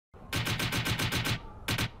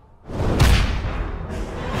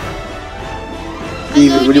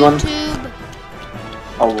David, what do you want?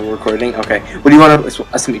 Oh, we're recording? Okay. What do you want to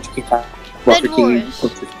estimate? Bed Wars.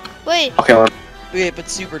 Wait. Okay, well. Wait, but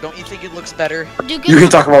Super, don't you think it looks better? You can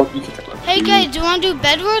talk about. Hey guys, do you want to do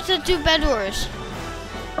Bed Wars? Let's do Bed Wars.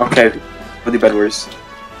 Okay, we'll do Bed Wars.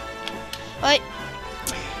 Wait.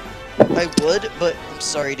 I would, but I'm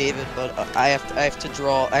sorry, David, but I have to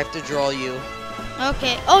draw you.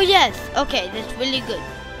 Okay. Oh yes. Okay, that's really good.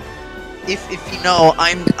 If you know,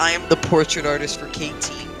 I am the portrait artist for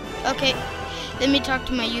KT. Okay. Let me talk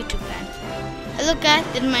to my YouTube fans. Hello guys,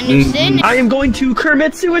 this is my new sin. I am going to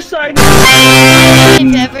commit suicide. If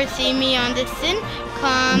you ever see me on this sin,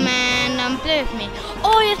 come and play with me.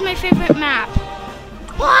 Oh, it's my favorite map.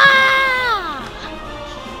 Wow!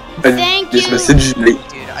 Thank you. Message Dude,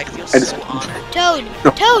 I feel so honored. Toad.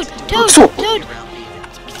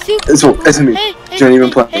 So, estimate. Hey, Don't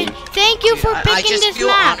even play. Hey, thank you for picking I just this feel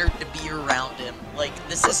map. honored to be around him. Like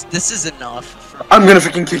this is enough. I'm gonna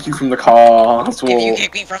freaking kick you from the car. If you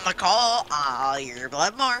kick me from the call, I'll hear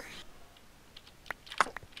blood more.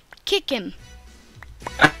 Kick him.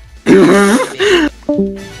 There,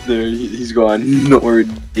 he's gone. Don't worry,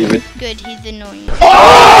 David. Good, he's annoying.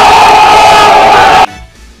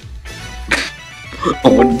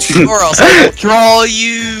 Or else I will draw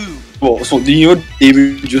you. Well, so do you know what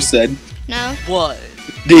David just said? No. What?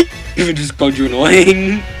 David just called you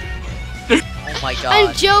annoying. Oh my god.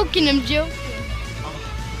 I'm joking. Oh,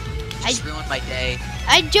 just ruined my day.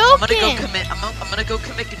 I'm joking. I'm gonna go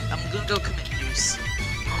commit news.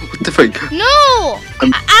 What the fuck? No,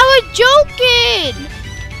 I was joking.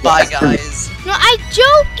 Bye guys. No, I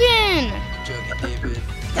joking. Joking, David.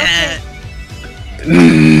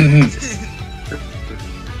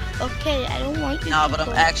 Okay, I don't want you. Nah, to but I'm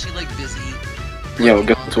go. actually like busy. Yo,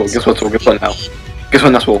 guess what now? Guess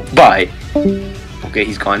what, Neswell? Bye. Okay,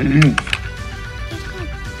 he's gone.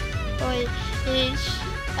 Boy,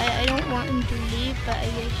 I don't want him to leave, but I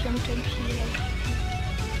guess sometimes he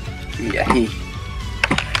likes. Yeah, he.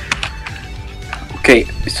 Okay,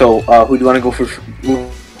 so who do you want to go for?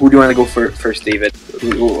 Who do you want to go for first, David?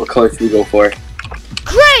 What color should we go for?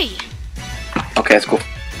 Gray. Okay, let's go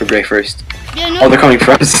for gray first. Yeah, no. Oh, they're coming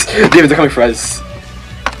for us. David, they're coming for us.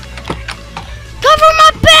 Cover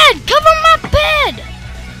my bed. Cover my bed.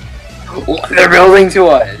 Oh, they're building to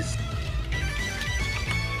us.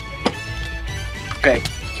 Okay,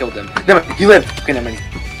 killed him. Never mind, you live. Okay, never mind.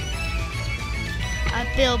 I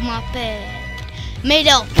build my bed. Made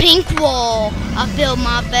a pink wall. I build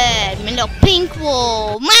my bed. Made a pink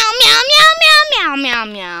wall. Meow, meow, meow, meow, meow, meow,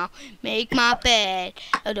 meow. Make my bed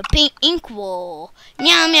of the pink ink wall.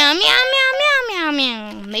 Meow, meow, meow, meow, meow, meow,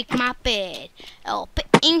 meow. Make my bed of pink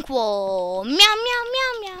ink wall. Meow, meow,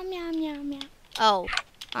 meow, meow, meow, meow, meow. Oh,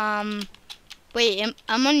 wait,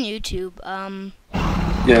 I'm on YouTube.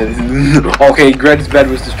 Yeah. Okay, Greg's bed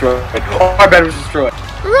was destroyed. Oh, our bed was destroyed.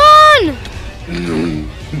 Run!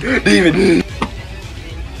 David.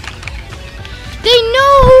 They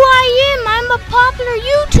know who I am. I'm a popular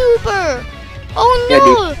YouTuber. Oh no!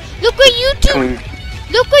 Yeah, look what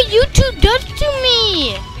YouTube does to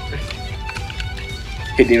me.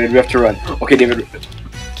 Okay, David, we have to run. Okay, David, we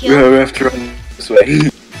Kill. have to run this way.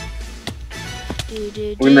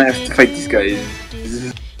 We're gonna have to fight these guys.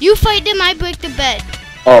 You fight them. I break the bed.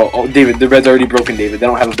 Oh, David, the bed's already broken, David. They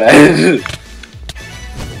don't have a bed.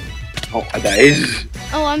 Oh, I died.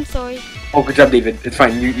 Oh, I'm sorry. Oh, good job, David. It's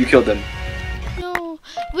fine. You killed them. No,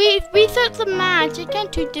 we reset the match. I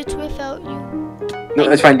can't do this without you. No,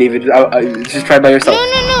 that's fine, David. Just try by yourself. No.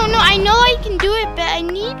 I know I can do it, but I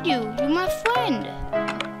need you. You're my friend.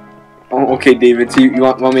 Oh, okay, David. So you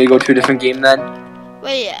want me to go to a different game then?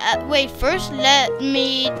 Wait. First, let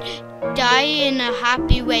me die in a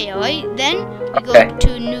happy way, alright? Then we Okay. go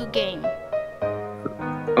to a new game.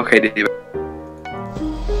 Okay, David.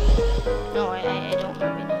 No, I don't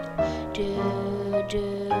have enough.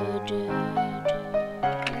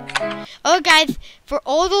 Oh, guys, for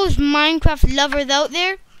all those Minecraft lovers out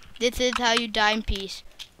there, this is how you die in peace.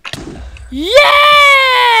 Yeah!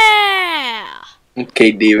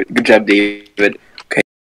 Okay, David. Good job, David. Okay.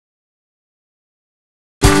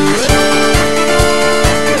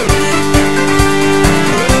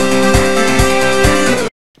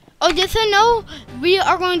 Oh, just so you know, we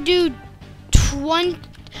are going to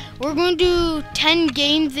do 10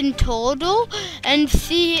 games in total and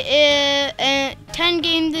see if 10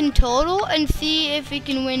 games in total and see if we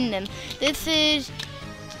can win them. This is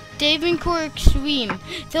Davidcore Extreme.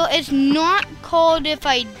 So it's not called if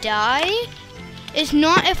I die. It's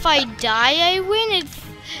not if I die I win. It's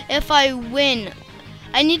if I win.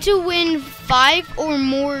 I need to win 5 or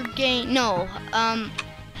more games. No,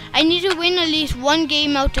 I need to win at least 1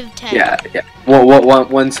 game out of 10. Yeah. Well,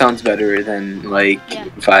 one sounds better than like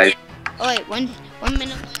 5. Oh wait, one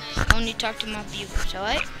minute when I only talk to my viewers,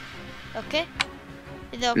 alright? Okay?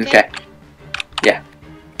 Is that okay? Okay. Yeah.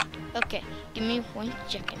 Okay, give me 1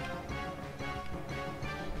 second.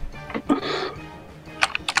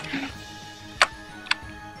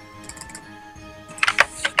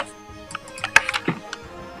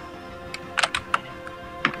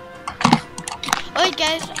 Alright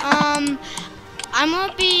guys, I'm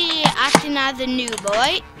gonna be acting as a noob,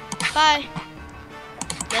 alright? Bye.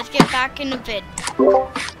 Let's get back in the vid.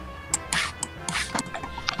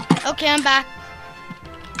 Okay, I'm back.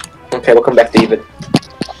 Okay, welcome back, David.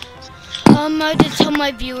 I did tell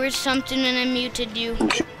my viewers something when I muted you.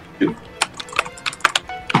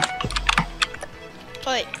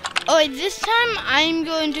 Alright, this time I'm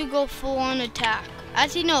going to go full on attack.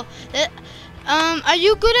 Actually, no. Are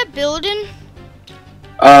you good at building?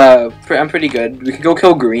 I'm pretty good. We can go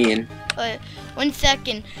kill Green. Alright, 1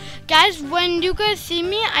 second. Guys, when you guys see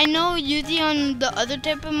me, I know usually on the other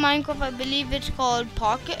type of Minecraft, I believe it's called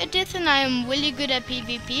Pocket Edition, I am really good at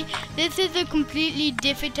PvP. This is a completely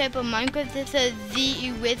different type of Minecraft. This is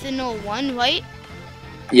the original one, right?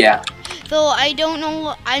 Yeah. So I don't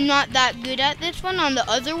know, I'm not that good at this one. On the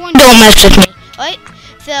other one, don't mess with me, right?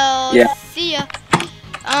 So, yeah. See ya.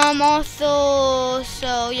 Also,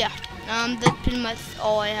 so yeah. That's pretty much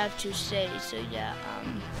all I have to say. So yeah.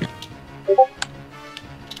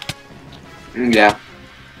 Yeah.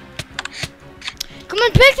 Come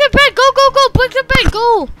on, pick the bed. Go. Pick the bed.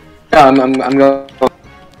 Go. No, I'm going.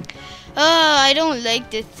 I don't like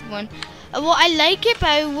this one. Well, I like it, but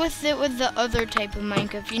I wish it was the other type of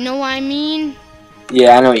Minecraft. You know what I mean?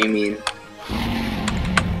 Yeah, I know what you mean.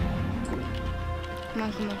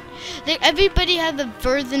 Come on. Everybody has a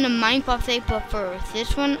version of Minecraft they prefer.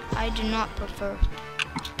 This one, I do not prefer.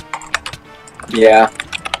 Yeah.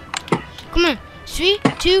 Come on. 3,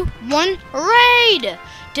 2, 1, raid!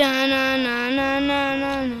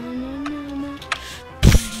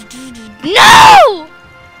 No!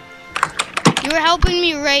 You were helping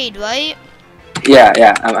me raid, right?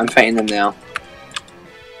 Yeah. I'm fighting them now.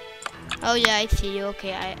 Oh yeah, I see you.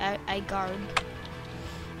 Okay, I guard.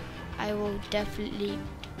 I will definitely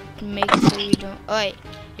make sure you don't. Alright,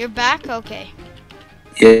 you're back? Okay.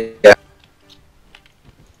 Yeah.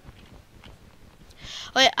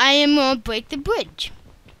 Alright, I am gonna break the bridge.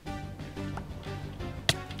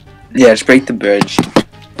 Yeah, just break the bridge.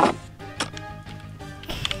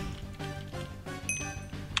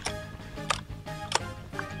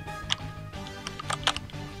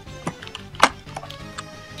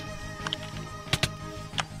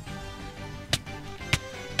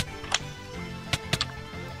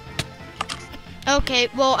 Okay,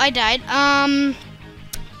 well, I died.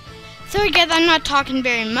 Sorry guys, I'm not talking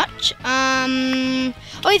very much.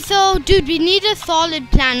 Okay, so, dude, we need a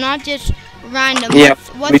solid plan, not just random. Yeah,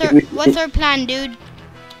 what's our plan, dude?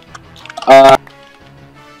 I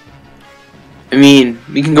mean,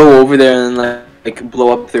 we can go over there and like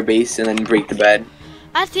blow up their base and then break the bed.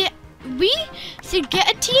 I see. We should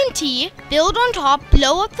get a TNT, build on top,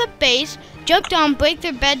 blow up the base, jump down, break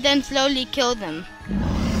their bed, then slowly kill them.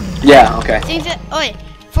 Yeah. Okay. Things that. Okay,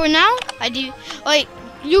 for now, I do. Okay,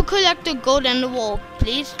 you collect the gold and the wool,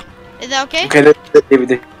 please. Is that okay? Okay,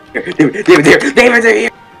 David, David,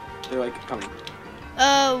 here. They're like coming.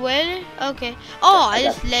 Where? Okay. Oh, I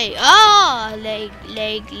just leg. Oh, leg.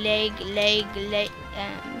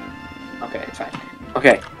 Okay, it's fine.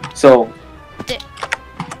 Okay, so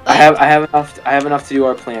I have enough to do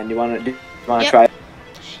our plan. Do you wanna Yep. try?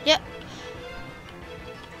 Yep.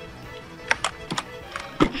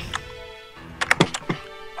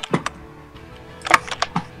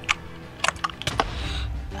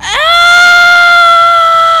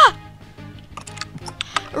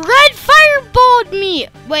 Red fireballed me!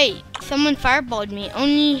 Wait, someone fireballed me.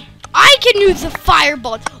 Only I can use the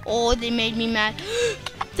fireball. Oh, they made me mad.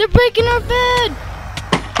 They're breaking our bed!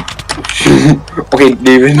 Okay,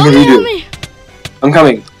 David, what do you do? Me. I'm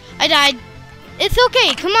coming. I died. It's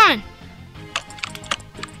okay, come on.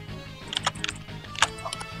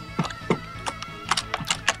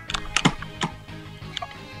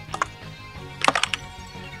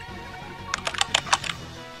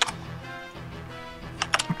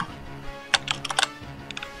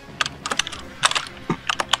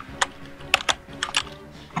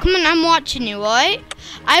 Come on, I'm watching you, alright?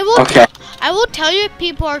 I will tell you if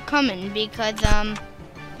people are coming because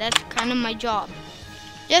that's kind of my job.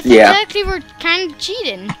 Yes, yeah. Exactly. We're kind of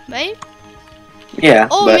cheating, right? Yeah.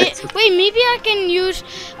 Oh, but wait, maybe I can use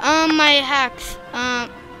my hacks.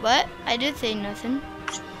 What? I did say nothing.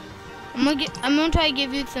 I'm gonna try to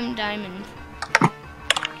give you some diamonds.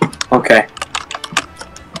 Okay.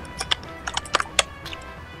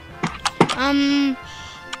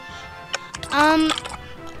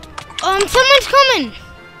 Someone's coming.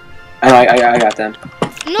 I got them.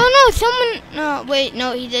 No, someone. No, wait,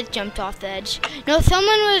 no, he just jumped off the edge. No,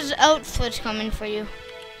 someone was out switch coming for you.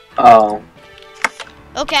 Oh.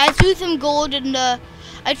 Okay, I threw some gold in the.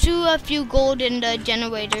 I threw a few gold in the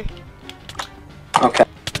generator. Okay.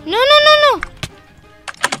 No.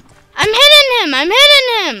 I'm hitting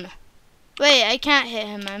him. Wait, I can't hit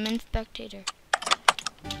him. I'm in spectator.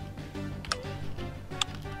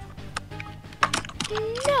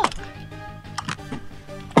 No.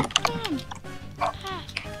 Come on.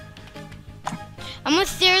 I'm gonna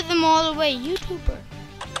stare them all away, YouTuber.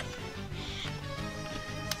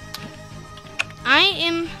 I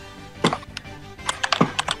am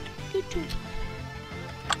YouTuber.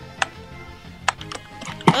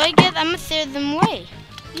 Oh, I guess I'm gonna stare them away,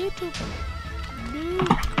 YouTuber. Do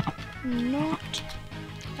not.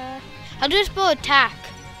 How do you spell attack?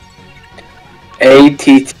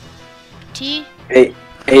 A-T-T. T.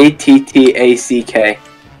 A-T-T-A-C-K.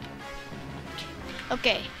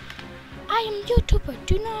 Okay. I am YouTuber.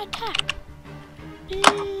 Do not attack.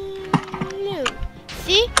 Blue.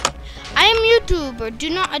 See? I am YouTuber. Do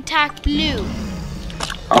not attack blue.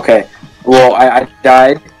 Okay. Well, I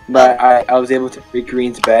died, but I was able to break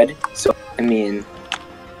Green's bed. So I mean.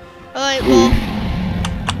 Alright, well.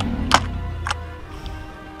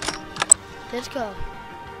 Let's go.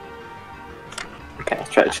 Okay, let's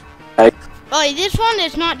try this. Oh, this one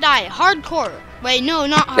is not die. Hardcore. Wait, no,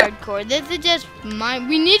 not hardcore. This is just mine.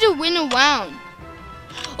 We need to win a round.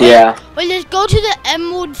 Yeah. Wait, let's go to the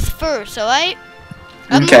emeralds first, alright?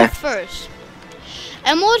 Okay. Emeralds first.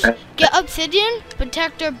 Emeralds, get obsidian,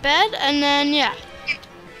 protect our bed, and then, yeah.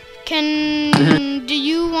 Do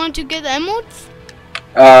you want to get the emeralds?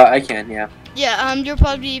 I can, yeah. Yeah, you're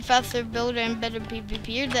probably faster builder and better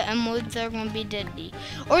PvPer. The emeralds are gonna be deadly.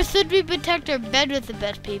 Or should we protect our bed with the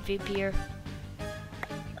best PvPer?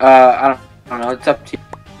 I don't know. It's up to you.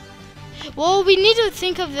 Well, we need to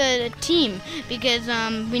think of the team because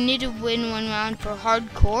we need to win one round for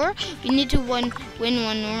hardcore. We need to win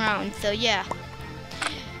one round. So yeah,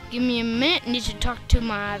 give me a minute. Need to talk to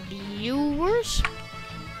my viewers.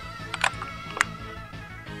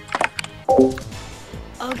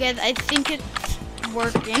 Okay, I think it's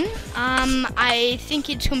working. I think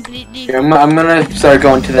it's completely. Here, I'm gonna start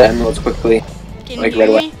going to the emeralds quickly. Can Like you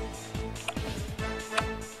hear right me?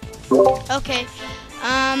 Okay.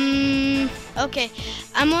 Okay.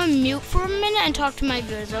 I'm gonna mute for a minute and talk to my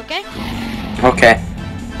viewers, okay? Okay.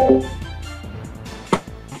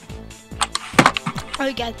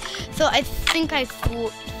 Alright guys, so I think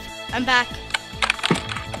I'm back.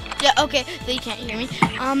 Yeah, okay, so you can't hear me.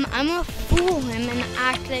 I'm gonna fool him and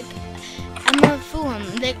act like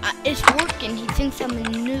like it's working. He thinks I'm a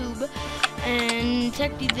noob, and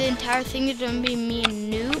technically the entire thing is gonna be me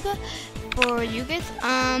and noob for you guys.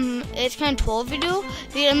 It's kind of troll video.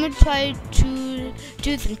 I'm gonna try to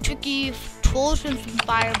do some tricky trolls and some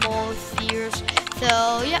fireballs, spheres.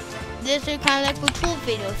 So yeah, this is kind of like a troll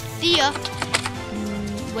video. See ya.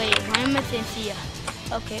 Wait, why am I saying see ya?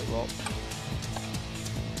 Okay, well.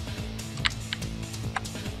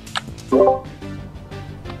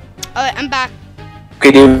 Alright, I'm back.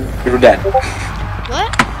 Okay, dude, you're dead. What?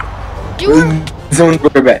 Dude? Someone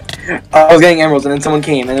broke her bed. I was getting emeralds, and then someone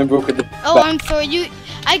came and then broke her bed. Oh, I'm sorry.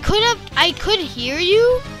 I could hear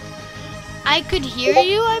you. I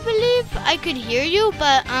believe. I could hear you,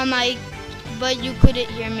 but you couldn't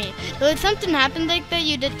hear me. So if something happened like that,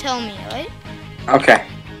 you just tell me, right? Okay.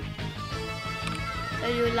 Are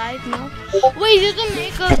you live now? Wait, you can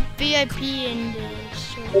make a VIP in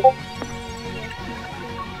this.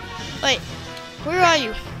 Wait, where are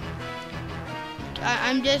you?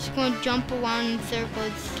 I'm just going to jump around in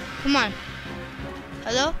circles. Come on.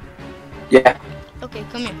 Hello? Yeah. Okay,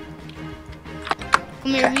 come here.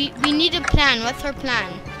 Come here. We need a plan. What's our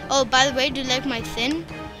plan? Oh, by the way, do you like my skin?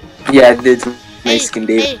 Yeah, it's nice skin,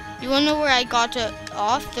 dude. Hey, you wanna know where I got it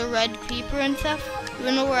off? The red creeper and stuff? You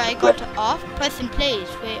wanna know where I got it off? Press and plays.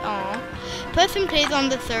 Wait, Press and plays on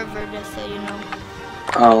the server, just so you know.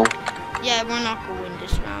 Oh. Yeah, we're not gonna win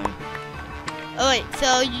this round. Alright,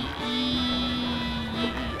 so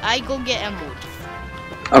I go get emeralds.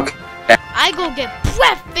 Okay. I go get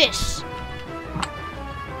breakfast.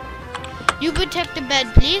 You protect the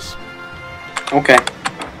bed, please. Okay.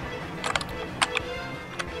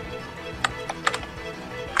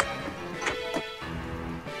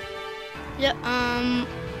 Yeah,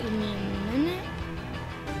 give me a minute.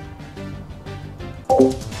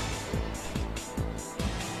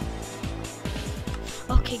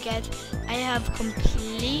 Okay, guys, I have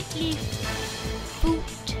completely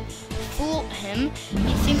fooled him.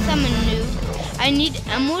 He thinks I'm a noob. I need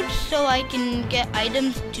emeralds so I can get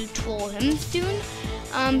items to troll him soon.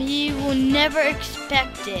 He will never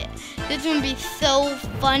expect it. This is gonna be so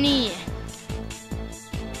funny.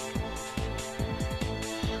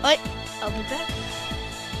 Alright, I'll be back.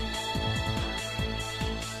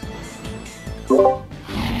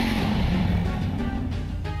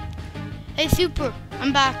 Hey, Super,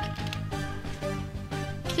 I'm back.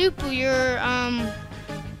 Super, you're,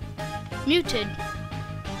 muted.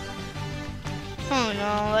 Oh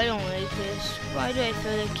no, I don't like this. Why do I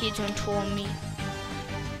feel like he's gonna troll me?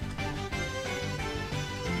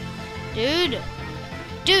 Dude,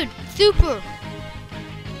 Super!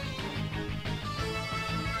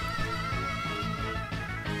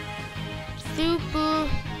 Super!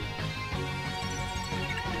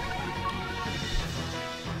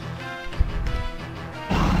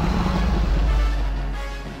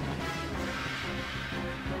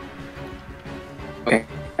 Okay,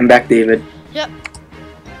 I'm back, David. Yep.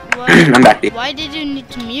 I'm back, David. Why did you need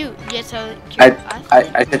to mute? Yes,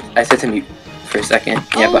 I said to mute for a second.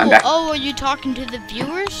 Yeah, but I'm back. Oh, were you talking to the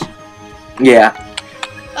viewers? Yeah.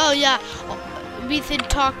 Oh, yeah. We should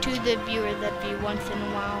talk to the viewers every once in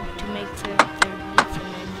a while to make sure they're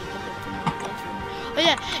listening. Oh,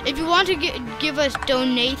 yeah. If you want to give us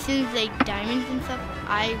donations like diamonds and stuff,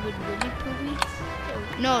 I would really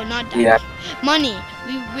appreciate. No, not diamonds. Yeah. Money.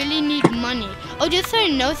 We really need money. Oh, just so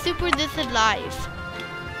you know, Super, this is live.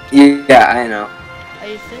 Yeah, I know. Are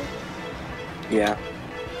you sure? Yeah.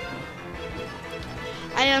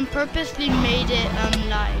 I purposely made it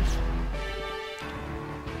live.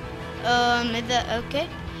 Is that okay?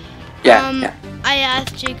 Yeah. I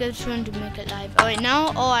asked Jacob's friend to make it live. Alright,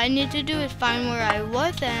 now all I need to do is find where I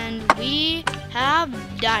was, and we have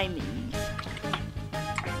diamonds.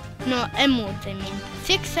 No, emeralds, I mean.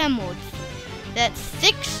 6 emeralds. That's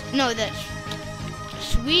 6, no, that's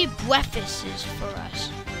 3 breakfasts for us.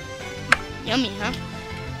 Yummy, huh?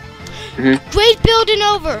 Great building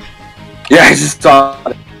over! Yeah, I just saw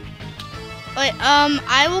it. Wait,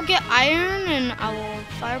 I will get iron and I will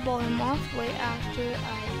fireball him off right after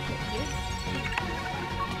I put this.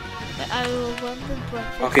 But I will rub the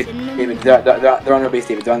breakfast Okay, in them. David, they're on the base,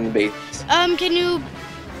 David. They're on the base. Can you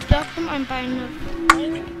block them? I'm buying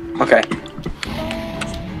them. Okay.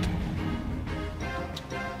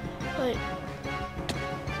 Wait.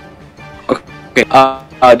 Okay.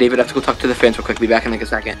 David, I have to go talk to the fans real quick. Be back in like a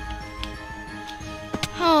second.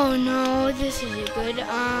 Oh no, this isn't good.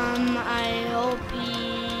 I hope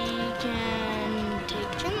he can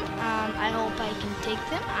take them. I hope I can take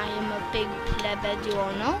them. I am a big pleb, as you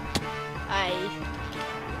all know.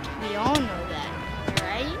 We all know that,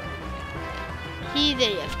 right? He's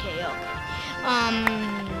AFK, okay.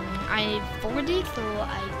 I need 40, so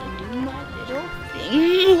I can do my little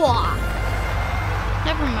thing.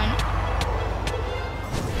 Never mind.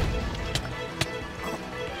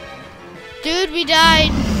 Dude, we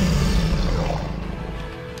died.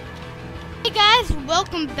 Hey guys,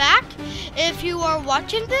 welcome back. If you are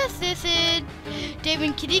watching this is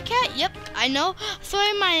David Kitty Cat. Yep, I know.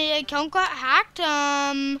 Sorry, my account got hacked.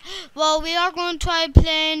 Well, we are going to try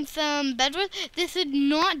playing some Bedwars. This is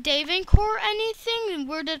not Davidcore or anything.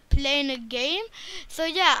 We're just playing a game. So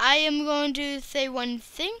yeah, I am going to say one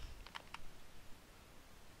thing.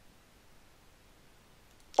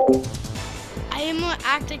 I am going to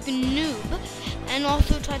act like a noob and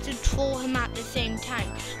also try to troll him at the same time.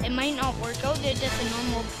 It might not work out. It's just a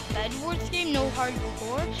normal Bedwars game, no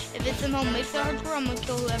hardcore. If it somehow makes it hardcore, I'm going to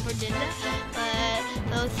kill whoever did that.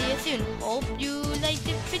 But I'll see you soon. Hope you like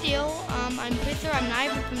this video. I'm pretty sure I'm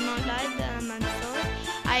live. If I'm not live, I'm sorry.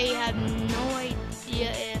 I have no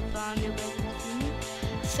idea if you guys can see me.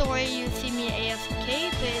 Sorry you see me AFK,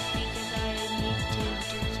 but it's because I need to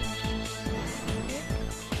do something here.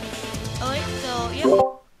 Alright, so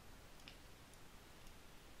yeah.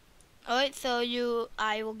 Alright, so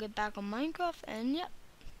I will get back on Minecraft and yeah.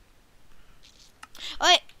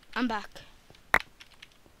 Alright, I'm back.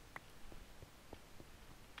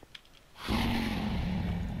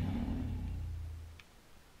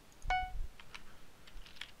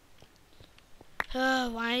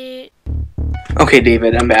 Why? Okay,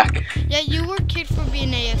 David, I'm back. Yeah, you were kicked for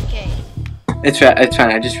being AFK. It's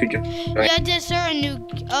fine. I just rejoined. Yeah, just start a new.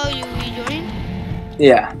 Oh, you rejoined?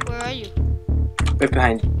 Yeah. Where are you? Right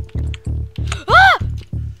behind you. Ah!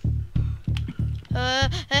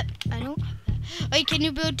 I don't have that. Wait, can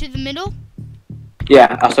you build to the middle?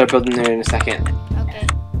 Yeah, I'll start building there in a second. Okay.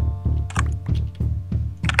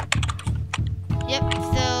 Yep,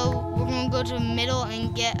 so we're gonna go to the middle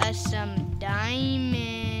and get us some diamonds.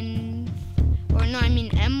 Or no, I mean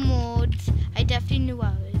emeralds. I definitely knew what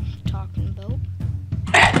I was talking about.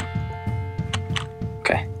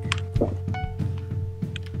 Okay.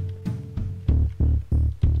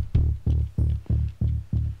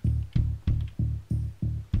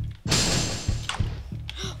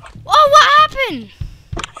 Oh, what happened?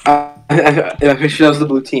 I'm pretty sure that was the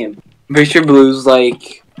blue team. I'm pretty sure blue's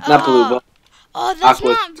like not blue, but Oh, that's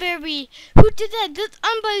aqua. not very. Who did that? That's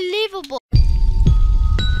unbelievable.